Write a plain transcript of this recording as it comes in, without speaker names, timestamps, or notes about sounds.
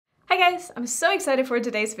guys, I'm so excited for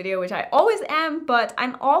today's video, which I always am, but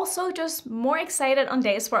I'm also just more excited on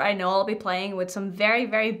days where I know I'll be playing with some very,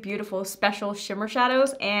 very beautiful special shimmer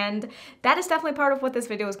shadows, and that is definitely part of what this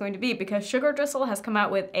video is going to be because Sugar Drizzle has come out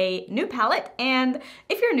with a new palette, and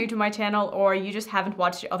if you're new to my channel or you just haven't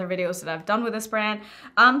watched the other videos that I've done with this brand,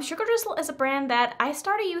 Sugar Drizzle is a brand that I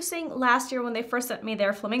started using last year when they first sent me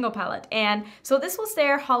their Flamingo palette, and so this was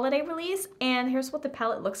their holiday release, and here's what the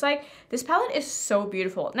palette looks like. This palette is so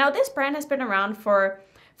beautiful. Now, this brand has been around for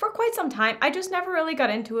quite some time. I just never really got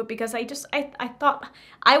into it because I thought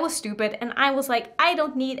I was stupid and I was like, I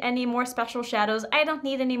don't need any more special shadows. I don't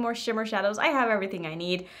need any more shimmer shadows. I have everything I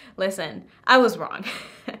need. Listen, I was wrong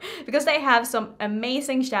because they have some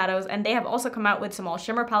amazing shadows and they have also come out with some all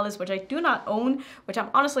shimmer palettes, which I do not own, which I'm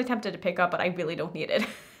honestly tempted to pick up, but I really don't need it.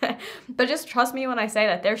 But just trust me when I say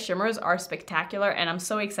that their shimmers are spectacular and I'm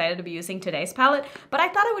so excited to be using today's palette. But I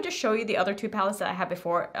thought I would just show you the other two palettes that I had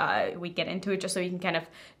before we get into it, just so you can kind of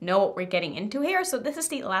know what we're getting into here. So this is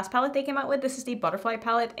the last palette they came out with. This is the Butterfly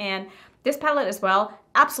palette, and this palette as well,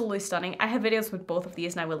 absolutely stunning. I have videos with both of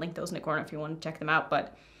these and I will link those in the corner if you want to check them out.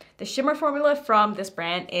 But the shimmer formula from this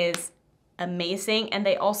brand is amazing, and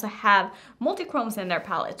they also have multi-chromes in their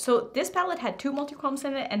palette. So this palette had two multi-chromes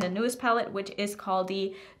in it, and the newest palette, which is called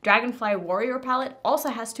the Dragonfly Warrior palette, also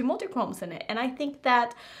has two multi-chromes in it. And I think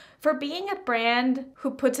that for being a brand who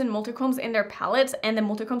puts in multi-chromes in their palettes, and the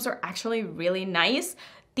multi-chromes are actually really nice,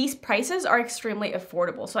 these prices are extremely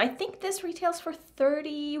affordable. So I think this retails for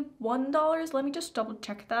 $31. Let me just double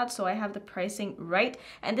check that so I have the pricing right.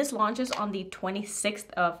 And this launches on the 26th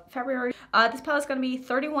of February. This palette's gonna be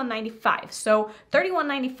 $31.95. So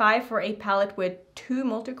 $31.95 for a palette with two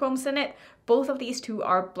multi-chromes in it. Both of these two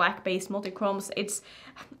are black-based multi-chromes.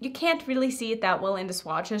 You can't really see it that well in the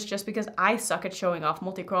swatches just because I suck at showing off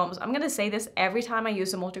multi-chromes. I'm gonna say this every time I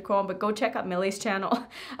use a multi-chrome, but go check out Millie's channel.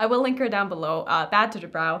 I will link her down below. Bad to the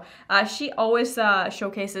brow. She always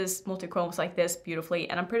showcases multi-chromes like this beautifully,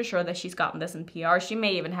 and I'm pretty sure that she's gotten this in PR. She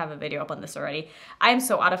may even have a video up on this already. I am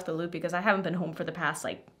so out of the loop because I haven't been home for the past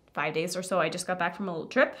like 5 days or so. I just got back from a little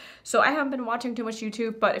trip, so I haven't been watching too much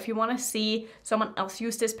YouTube, but if you want to see someone else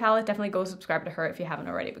use this palette, definitely go subscribe to her if you haven't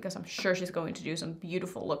already, because I'm sure she's going to do some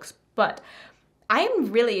beautiful looks. But I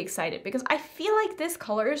am really excited because I feel like this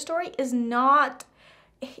color story is not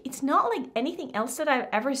like anything else that I've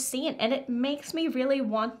ever seen, and it makes me really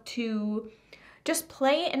want to just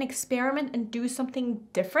play and experiment and do something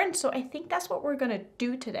different. So I think that's what we're gonna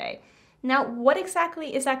do today. Now, what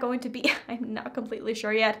exactly is that going to be? I'm not completely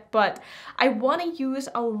sure yet, but I want to use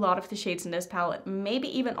a lot of the shades in this palette, maybe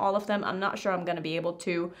even all of them. I'm not sure I'm going to be able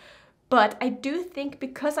to, but I do think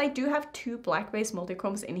because I do have two black-based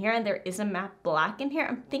multi-chromes in here and there is a matte black in here,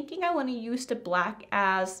 I'm thinking I want to use the black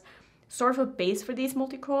as sort of a base for these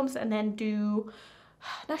multi-chromes and then do,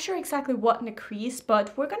 not sure exactly what in the crease,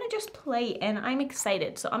 but we're gonna just play and I'm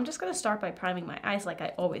excited. So I'm just gonna start by priming my eyes like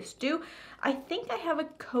I always do. I think I have a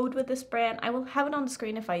code with this brand. I will have it on the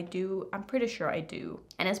screen if I do. I'm pretty sure I do.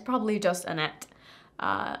 And it's probably just Annette.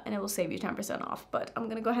 And it will save you 10% off. But I'm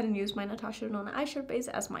gonna go ahead and use my Natasha Denona eyeshadow base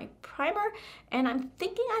as my primer. And I'm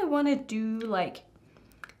thinking I wanna do like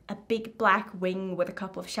a big black wing with a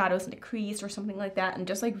couple of shadows in the crease or something like that, and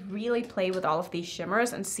just like really play with all of these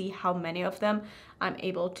shimmers and see how many of them I'm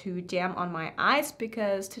able to jam on my eyes,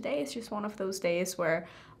 because today is just one of those days where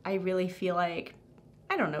I really feel like,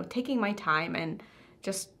 I don't know, taking my time and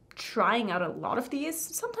just trying out a lot of these.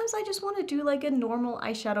 Sometimes I just want to do like a normal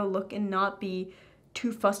eyeshadow look and not be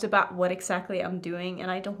too fussed about what exactly I'm doing,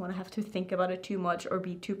 and I don't want to have to think about it too much or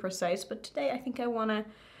be too precise. But today I think I want to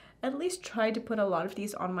at least try to put a lot of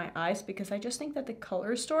these on my eyes because I just think that the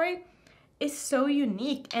color story is so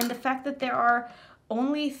unique, and the fact that there are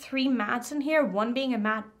only 3 mattes in here, one being a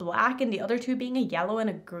matte black and the other 2 being a yellow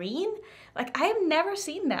and a green, like I have never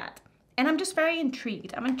seen that, and I'm just very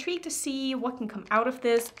intrigued. I'm intrigued to see what can come out of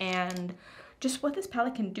this and just what this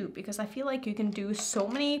palette can do, because I feel like you can do so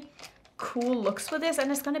many cool looks with this,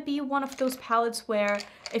 and it's gonna be one of those palettes where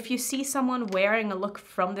if you see someone wearing a look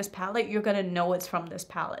from this palette, you're gonna know it's from this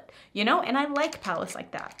palette, you know? And I like palettes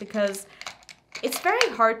like that because it's very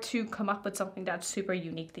hard to come up with something that's super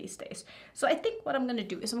unique these days. So I think what I'm gonna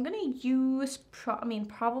do is I'm gonna use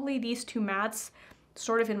probably these 2 mattes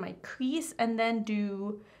sort of in my crease, and then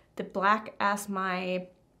do the black as my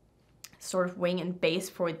sort of wing and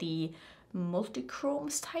base for the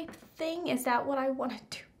multi-chromes type thing. Is that what I want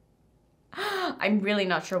to do? I'm really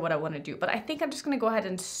not sure what I want to do, but I think I'm just going to go ahead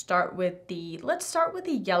and start with let's start with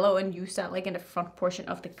the yellow and use that like in the front portion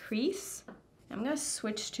of the crease. I'm going to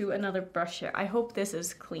switch to another brush here. I hope this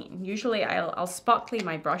is clean. Usually I'll spot clean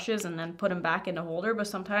my brushes and then put them back in the holder, but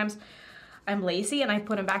sometimes I'm lazy and I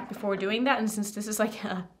put them back before doing that. And since this is like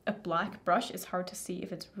a black brush, it's hard to see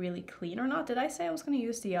if it's really clean or not. Did I say I was going to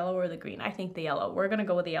use the yellow or the green? I think the yellow. We're going to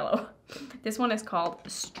go with the yellow. This one is called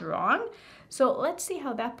Strong. So let's see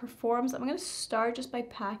how that performs. I'm going to start just by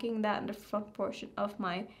packing that in the front portion of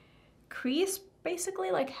my crease,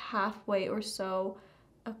 basically like halfway or so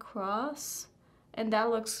across. And that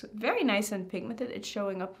looks very nice and pigmented. It's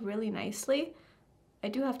showing up really nicely. I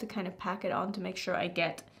do have to kind of pack it on to make sure I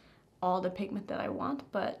get all the pigment that I want,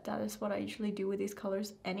 but that is what I usually do with these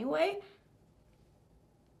colors anyway.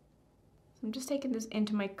 So I'm just taking this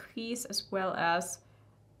into my crease as well as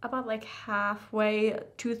about like halfway,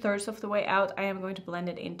 2/3 of the way out. I am going to blend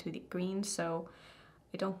it into the green, so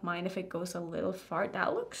I don't mind if it goes a little far.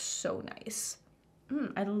 That looks so nice.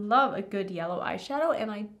 I love a good yellow eyeshadow, and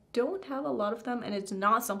I don't have a lot of them, and it's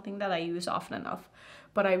not something that I use often enough,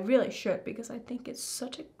 but I really should because I think it's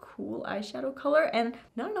such a cool eyeshadow color, and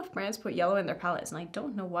not enough brands put yellow in their palettes, and I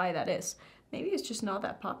don't know why that is. Maybe it's just not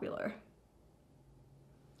that popular.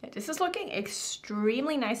 Yeah, this is looking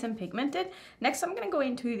extremely nice and pigmented. Next, I'm gonna go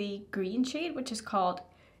into the green shade, which is called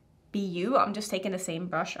BU. I'm just taking the same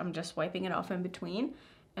brush, I'm just wiping it off in between.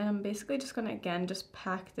 And I'm basically just gonna, again, just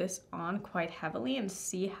pack this on quite heavily and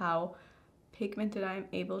see how pigmented I'm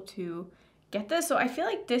able to get this. So I feel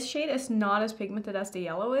like this shade is not as pigmented as the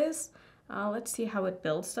yellow is. Let's see how it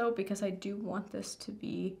builds though, because I do want this to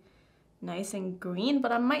be nice and green,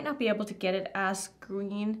 but I might not be able to get it as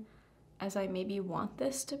green as I maybe want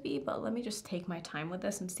this to be, but let me just take my time with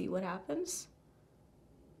this and see what happens.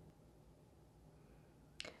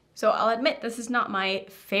 So I'll admit this is not my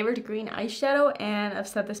favorite green eyeshadow, and I've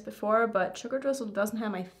said this before, but Sugar Drizzle doesn't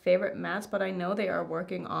have my favorite mattes, but I know they are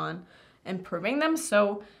working on improving them.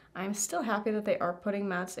 So I'm still happy that they are putting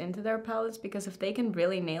mattes into their palettes, because if they can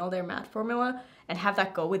really nail their matte formula and have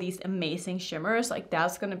that go with these amazing shimmers, like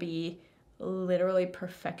that's gonna be literally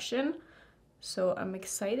perfection. So I'm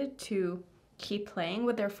excited to keep playing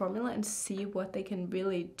with their formula and see what they can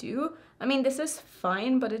really do. I mean, this is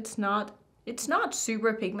fine, but it's not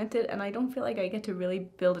super pigmented, and I don't feel like I get to really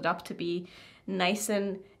build it up to be nice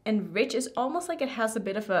and rich. It's almost like it has a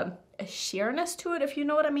bit of a sheerness to it, if you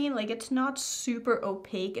know what I mean. Like, it's not super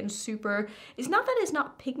opaque and super, it's not that it's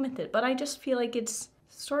not pigmented, but I just feel like it's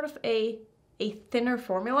sort of a thinner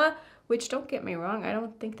formula, which, don't get me wrong, I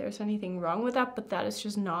don't think there's anything wrong with that, but that is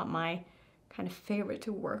just not my kind of favorite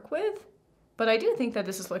to work with. But I do think that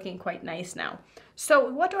this is looking quite nice now. So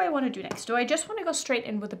what do I want to do next? Do I just want to go straight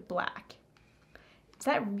in with the black? Is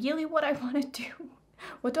that really what I want to do?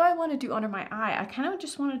 What do I want to do under my eye? I kind of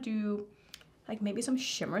just want to do like maybe some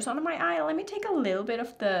shimmers under my eye. Let me take a little bit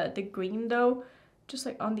of the green though, just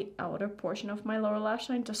like on the outer portion of my lower lash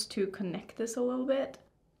line, just to connect this a little bit.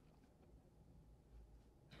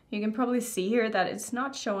 You can probably see here that it's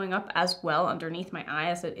not showing up as well underneath my eye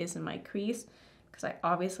as it is in my crease, because I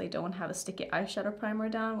obviously don't have a sticky eyeshadow primer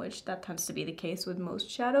down, which that tends to be the case with most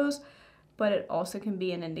shadows, but it also can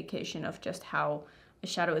be an indication of just how a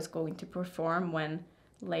shadow is going to perform when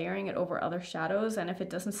layering it over other shadows. And if it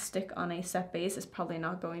doesn't stick on a set base, it's probably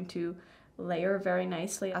not going to layer very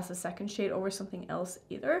nicely as a second shade over something else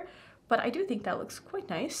either. But I do think that looks quite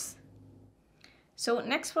nice. So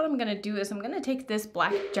next, what I'm gonna do is I'm gonna take this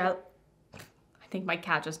black gel. I think my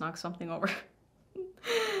cat just knocked something over.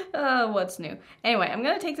 What's new? Anyway, I'm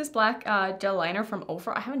gonna take this black gel liner from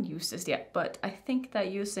Rephr. I haven't used this yet, but I think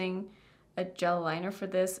that using a gel liner for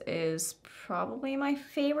this is probably my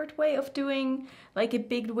favorite way of doing like a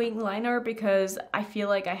big wing liner, because I feel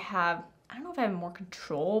like I don't know if I have more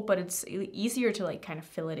control, but it's easier to like kind of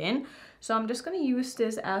fill it in. So I'm just gonna use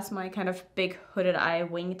this as my kind of big hooded eye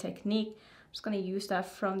wing technique. I'm just gonna use that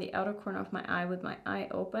from the outer corner of my eye with my eye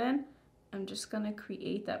open. I'm just gonna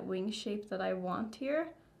create that wing shape that I want here.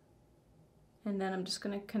 And then I'm just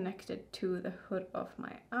gonna connect it to the hood of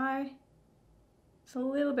my eye. It's a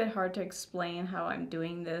little bit hard to explain how I'm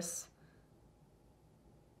doing this,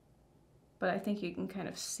 but I think you can kind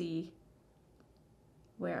of see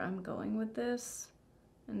where I'm going with this.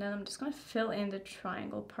 And then I'm just gonna fill in the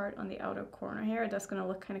triangle part on the outer corner here. That's gonna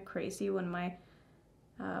look kind of crazy when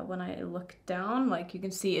I look down. Like, you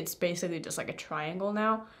can see it's basically just like a triangle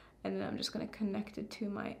now. And then I'm just gonna connect it to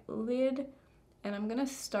my lid. And I'm gonna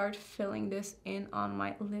start filling this in on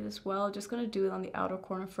my lid as well. Just gonna do it on the outer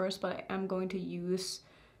corner first, but I am going to use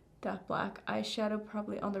that black eyeshadow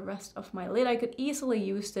probably on the rest of my lid. I could easily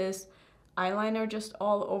use this eyeliner just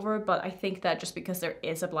all over, but I think that just because there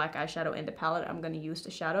is a black eyeshadow in the palette, I'm gonna use the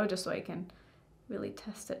shadow just so I can really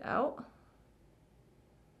test it out.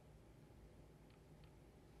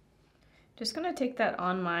 Just gonna take that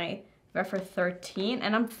on my Rephr 13,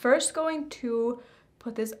 and I'm first going to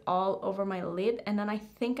put this all over my lid, and then I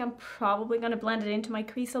think I'm probably gonna blend it into my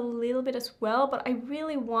crease a little bit as well, but I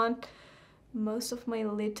really want most of my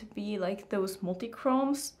lid to be like those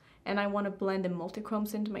multi-chromes, and I want to blend the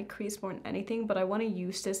multi-chromes into my crease more than anything, but I want to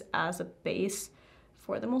use this as a base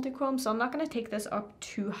for the multi-chrome, so I'm not going to take this up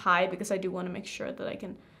too high because I do want to make sure that I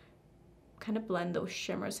can kind of blend those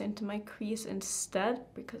shimmers into my crease instead,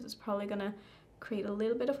 because it's probably going to create a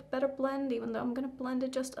little bit of a better blend, even though I'm going to blend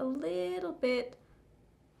it just a little bit.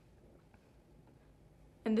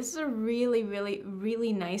 And this is a really, really,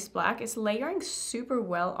 really nice black. It's layering super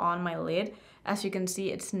well on my lid. As you can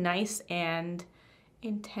see, it's nice and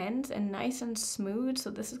intense and nice and smooth.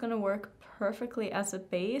 So this is gonna work perfectly as a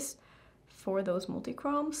base for those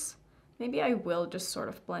multi-chromes. Maybe I will just sort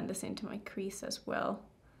of blend this into my crease as well,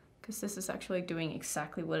 because this is actually doing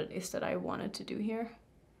exactly what it is that I wanted to do here.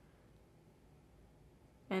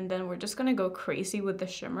 And then we're just gonna go crazy with the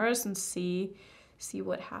shimmers and see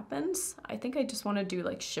what happens. I think I just want to do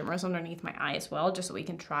like shimmers underneath my eye as well, just so we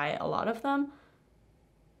can try a lot of them.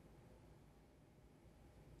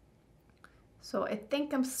 So I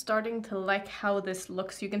think I'm starting to like how this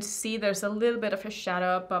looks. You can see there's a little bit of a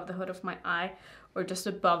shadow above the hood of my eye, or just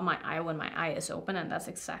above my eye when my eye is open, and that's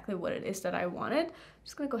exactly what it is that I wanted. I'm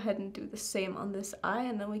just gonna go ahead and do the same on this eye,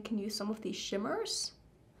 and then we can use some of these shimmers.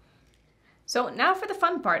 So now for the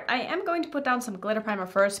fun part. I am going to put down some glitter primer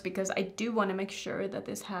first, because I do want to make sure that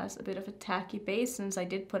this has a bit of a tacky base, since I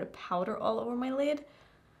did put a powder all over my lid.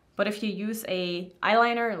 But if you use a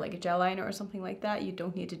eyeliner, like a gel liner or something like that, you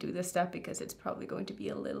don't need to do this step because it's probably going to be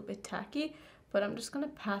a little bit tacky. But I'm just going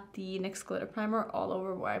to pat the NYX glitter primer all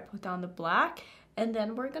over where I put down the black. And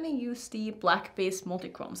then we're going to use the black base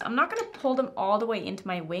multi-chromes. I'm not going to pull them all the way into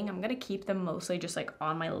my wing. I'm going to keep them mostly just like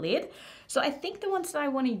on my lid. So I think the ones that I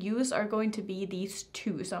want to use are going to be these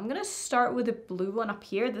two. So I'm going to start with the blue one up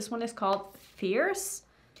here. This one is called Fierce.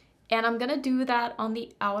 And I'm going to do that on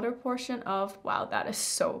the outer portion of, wow, that is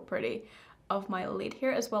so pretty, of my lid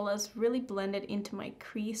here, as well as really blend it into my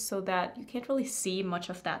crease so that you can't really see much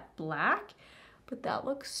of that black. But that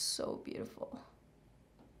looks so beautiful.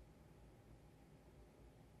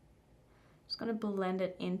 Gonna blend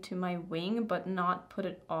it into my wing, but not put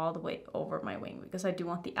it all the way over my wing, because I do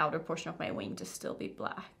want the outer portion of my wing to still be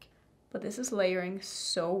black. But this is layering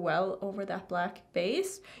so well over that black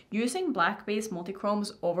base. Using black base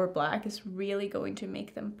multi-chromes over black is really going to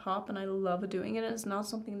make them pop, and I love doing it. It's not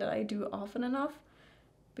something that I do often enough,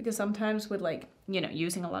 because sometimes with, like, you know,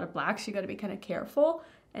 using a lot of blacks, you got to be kind of careful,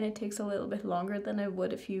 and it takes a little bit longer than it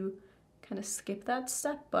would if you kind of skip that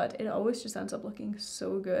step, but it always just ends up looking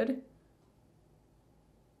so good.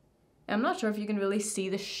 I'm not sure if you can really see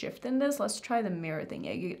the shift in this. Let's try the mirror thing.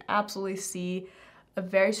 Yeah, you can absolutely see a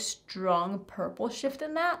very strong purple shift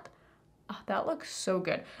in that. Oh, that looks so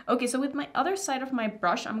good. Okay, so with my other side of my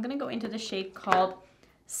brush, I'm gonna go into the shade called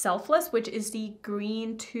Selfless, which is the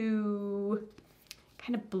green to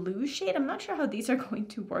kind of blue shade. I'm not sure how these are going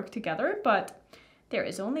to work together, but there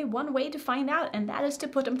is only one way to find out, and that is to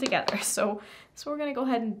put them together. So that's what we're gonna go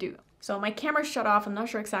ahead and do. So my camera shut off. I'm not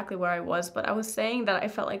sure exactly where I was, but I was saying that I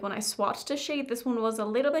felt like when I swatched the shade, this one was a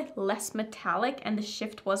little bit less metallic and the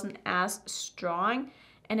shift wasn't as strong.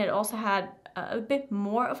 And it also had a bit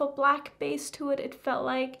more of a black base to it, it felt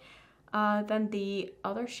like, than the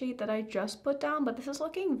other shade that I just put down. But this is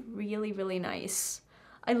looking really, really nice.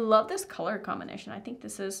 I love this color combination. I think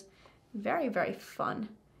this is very, very fun.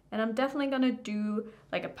 And I'm definitely gonna do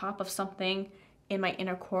like a pop of something in my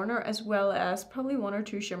inner corner, as well as probably one or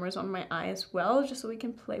two shimmers on my eye as well, just so we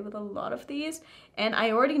can play with a lot of these. And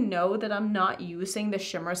I already know that I'm not using the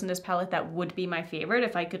shimmers in this palette that would be my favorite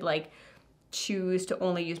if I could like choose to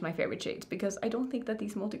only use my favorite shades, because I don't think that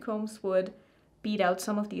these multi-chromes would beat out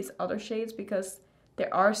some of these other shades, because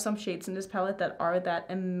there are some shades in this palette that are that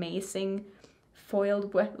amazing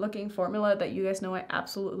foiled wet looking formula that you guys know I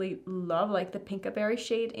absolutely love, like the Pinkaberry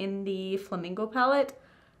shade in the Flamingo palette.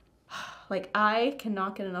 Like, I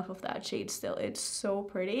cannot get enough of that shade still. It's so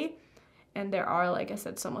pretty. And there are, like I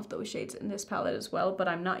said, some of those shades in this palette as well, but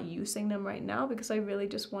I'm not using them right now because I really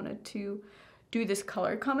just wanted to do this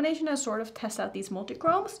color combination and sort of test out these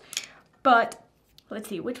multi-chromes. But let's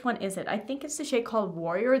see, which one is it? I think it's the shade called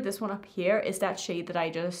Warrior. This one up here is that shade that I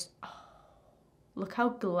just, oh, look how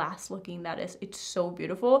glass looking that is. It's so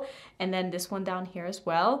beautiful. And then this one down here as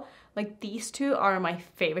well. Like, these two are my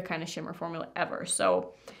favorite kind of shimmer formula ever.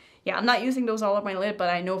 So yeah, I'm not using those all over my lid,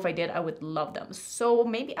 but I know if I did, I would love them. So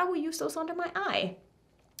maybe I will use those under my eye,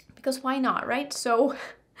 because why not, right? So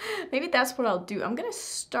maybe that's what I'll do. I'm gonna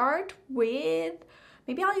start with,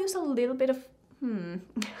 maybe I'll use a little bit of,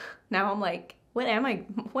 now I'm like, what am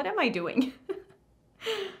I doing?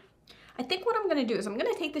 I think what I'm gonna do is I'm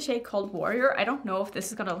gonna take the shade called Warrior. I don't know if this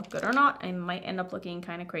is gonna look good or not. I might end up looking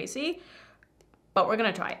kind of crazy, but we're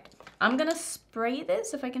gonna try it. I'm gonna spray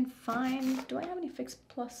this if I can find, do I have any Fix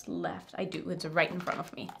Plus left? I do, it's right in front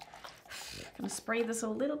of me. I'm gonna spray this a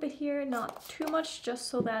little bit here, not too much, just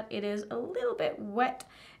so that it is a little bit wet.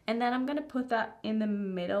 And then I'm gonna put that in the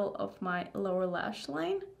middle of my lower lash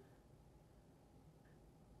line.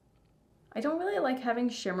 I don't really like having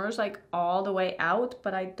shimmers like all the way out,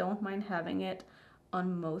 but I don't mind having it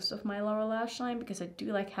on most of my lower lash line because I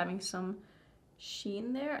do like having some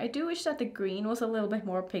sheen there. I do wish that the green was a little bit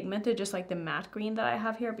more pigmented, just like the matte green that I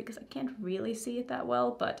have here, because I can't really see it that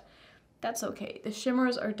well, but that's okay. The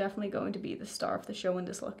shimmers are definitely going to be the star of the show in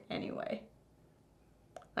this look anyway.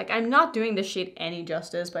 Like, I'm not doing this shade any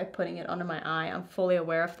justice by putting it under my eye. I'm fully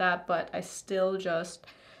aware of that, but I still just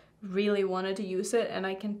really wanted to use it, and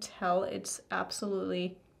I can tell it's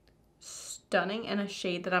absolutely stunning and a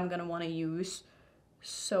shade that I'm gonna want to use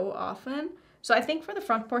so often. So I think for the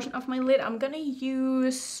front portion of my lid, I'm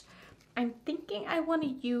thinking I want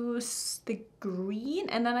to use the green,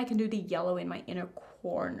 and then I can do the yellow in my inner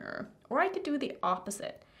corner. Or I could do the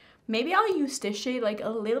opposite. Maybe I'll use this shade like a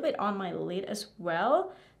little bit on my lid as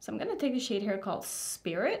well. So I'm gonna take a shade here called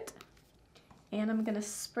Spirit, and I'm gonna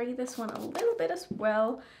spray this one a little bit as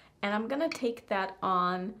well. And I'm gonna take that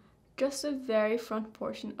on just the very front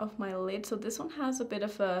portion of my lid. So this one has a bit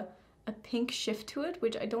of a pink shift to it,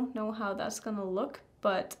 which I don't know how that's gonna look,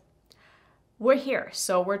 but we're here,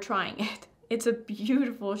 so we're trying it. It's a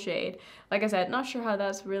beautiful shade. Like I said, not sure how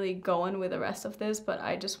that's really going with the rest of this, but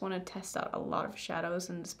I just want to test out a lot of shadows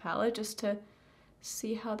in this palette just to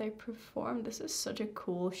see how they perform. This is such a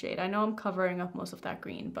cool shade. I know I'm covering up most of that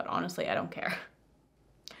green, but honestly, I don't care.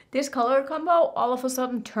 This color combo all of a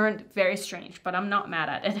sudden turned very strange, but I'm not mad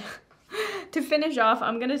at it. To finish off,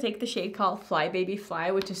 I'm gonna take the shade called Fly Baby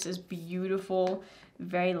Fly, which is this beautiful,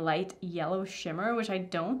 very light yellow shimmer, which I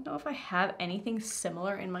don't know if I have anything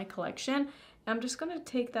similar in my collection. I'm just gonna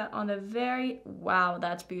take that on the very, wow,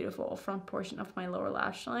 that's beautiful, front portion of my lower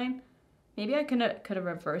lash line. Maybe I could have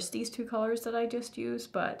reversed these two colors that I just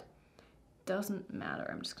used, but doesn't matter.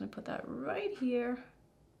 I'm just gonna put that right here.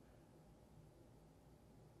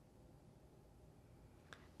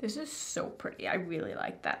 This is so pretty. I really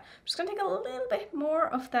like that. I'm just gonna take a little bit more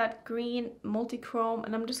of that green multi-chrome,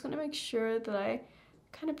 and I'm just gonna make sure that I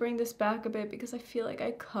kind of bring this back a bit because I feel like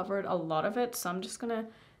I covered a lot of it. So I'm just gonna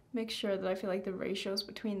make sure that I feel like the ratios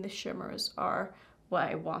between the shimmers are what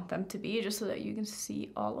I want them to be, just so that you can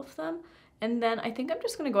see all of them. And then I think I'm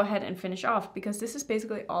just gonna go ahead and finish off because this is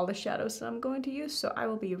basically all the shadows that I'm going to use. So I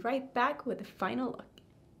will be right back with the final look.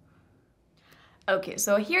 Okay,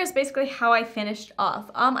 so here's basically how I finished off.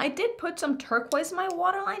 I did put some turquoise in my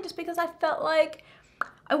waterline just because I felt like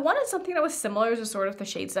I wanted something that was similar to sort of the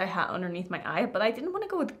shades that I had underneath my eye, but I didn't want to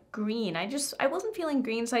go with green. I wasn't feeling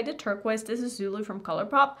green, so I did turquoise. This is Zulu from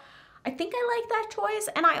ColourPop. I think I like that choice,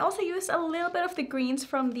 and I also used a little bit of the greens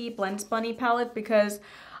from the Blends Bunny palette because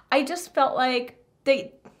I just felt like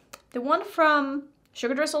the one from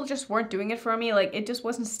Sugar Drizzle just weren't doing it for me. Like, it just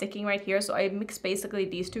wasn't sticking right here, so I mixed basically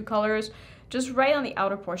these two colors just right on the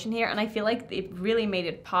outer portion here, and I feel like it really made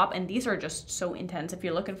it pop, and these are just so intense if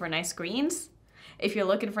you're looking for nice greens. If you're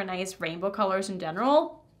looking for nice rainbow colors in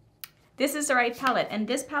general, this is the right palette. And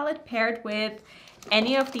this palette paired with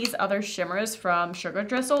any of these other shimmers from Sugar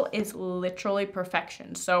Drizzle is literally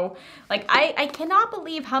perfection. So, like, I cannot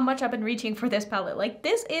believe how much I've been reaching for this palette. Like,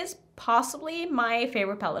 this is possibly my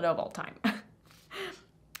favorite palette of all time.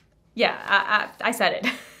 Yeah, I said it.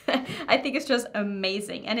 I think it's just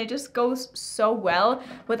amazing, and it just goes so well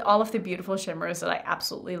with all of the beautiful shimmers that I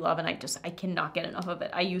absolutely love, and I cannot get enough of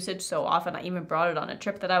it. I use it so often. I even brought it on a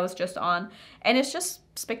trip that I was just on, and it's just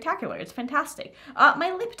spectacular. It's fantastic.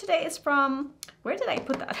 My lip today is from, where did I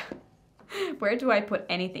put that? Where do I put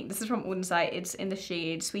anything? This is from Unsai. It's in the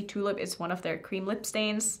shade Sweet Tulip. It's one of their cream lip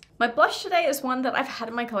stains. My blush today is one that I've had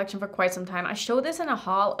in my collection for quite some time. I showed this in a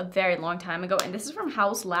haul a very long time ago, and this is from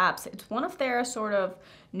House Labs. It's one of their sort of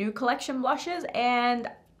new collection blushes, and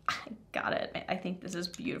I got it. I think this is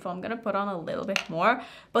beautiful. I'm gonna put on a little bit more,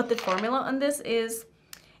 but the formula on this is,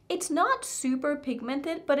 it's not super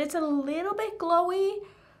pigmented, but it's a little bit glowy,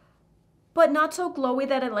 but not so glowy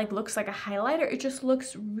that it like looks like a highlighter. It just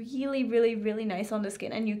looks really, really, really nice on the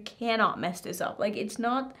skin, and you cannot mess this up. Like, it's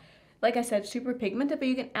not, like I said, super pigmented, but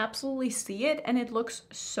you can absolutely see it, and it looks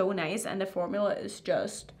so nice, and the formula is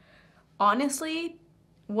just, honestly,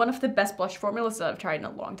 one of the best blush formulas that I've tried in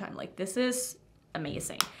a long time. Like, this is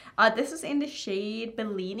amazing. This is in the shade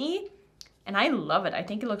Bellini, and I love it. I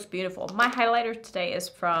think it looks beautiful. My highlighter today is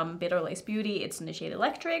from Bitter Lace Beauty. It's in the shade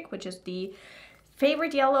Electric, which is the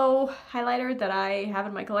favorite yellow highlighter that I have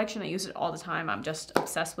in my collection. I use it all the time. I'm just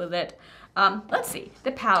obsessed with it. Let's see,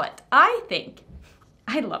 the palette.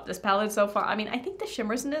 I love this palette so far. I mean, I think the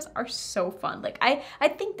shimmers in this are so fun. Like, I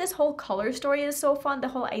think this whole color story is so fun. The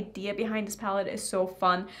whole idea behind this palette is so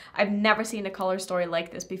fun. I've never seen a color story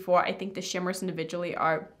like this before. I think the shimmers individually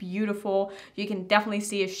are beautiful. You can definitely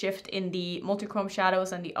see a shift in the multi-chrome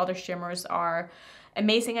shadows, and the other shimmers are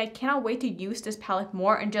amazing. I cannot wait to use this palette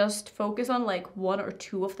more and just focus on like 1 or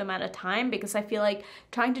 2 of them at a time, because I feel like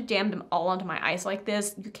trying to jam them all onto my eyes like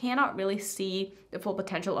this, you cannot really see the full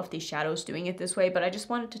potential of these shadows doing it this way, but I just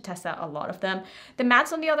wanted to test out a lot of them. The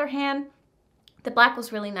mattes, on the other hand, the black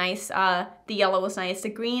was really nice, the yellow was nice, the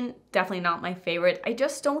green, definitely not my favorite. I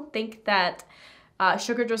just don't think that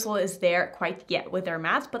Sugar Drizzle is there quite yet with their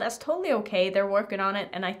mattes, but that's totally okay. They're working on it,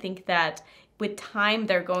 and I think that with time,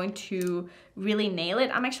 they're going to really nail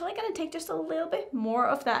it. I'm actually going to take just a little bit more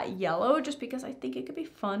of that yellow, just because I think it could be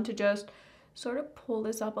fun to just sort of pull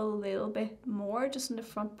this up a little bit more, just in the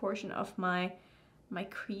front portion of my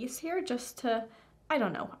crease here, just to, I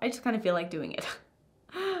don't know, I just kind of feel like doing it.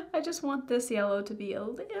 I just want this yellow to be a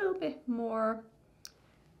little bit more,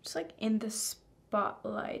 just like in the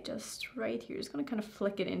spotlight, just right here. Just going to kind of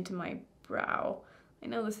flick it into my brow. I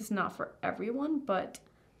know this is not for everyone, but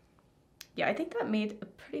yeah, I think that made a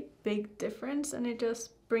pretty big difference, and it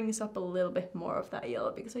just brings up a little bit more of that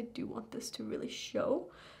yellow, because I do want this to really show.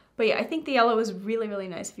 But yeah, I think the yellow is really, really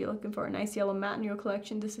nice. If you're looking for a nice yellow matte in your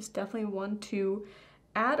collection, this is definitely one to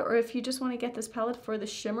add. Or if you just want to get this palette for the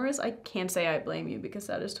shimmers, I can't say I blame you, because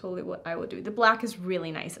that is totally what I would do. The black is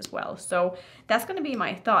really nice as well. So that's going to be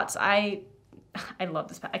my thoughts. I love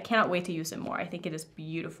this palette. I cannot wait to use it more. I think it is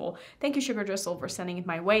beautiful. Thank you, Sugar Drizzle, for sending it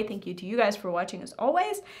my way. Thank you to you guys for watching as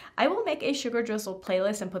always. I will make a Sugar Drizzle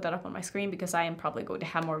playlist and put that up on my screen, because I am probably going to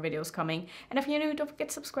have more videos coming. And if you're new, don't forget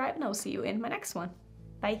to subscribe, and I'll see you in my next one.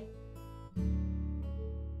 Bye.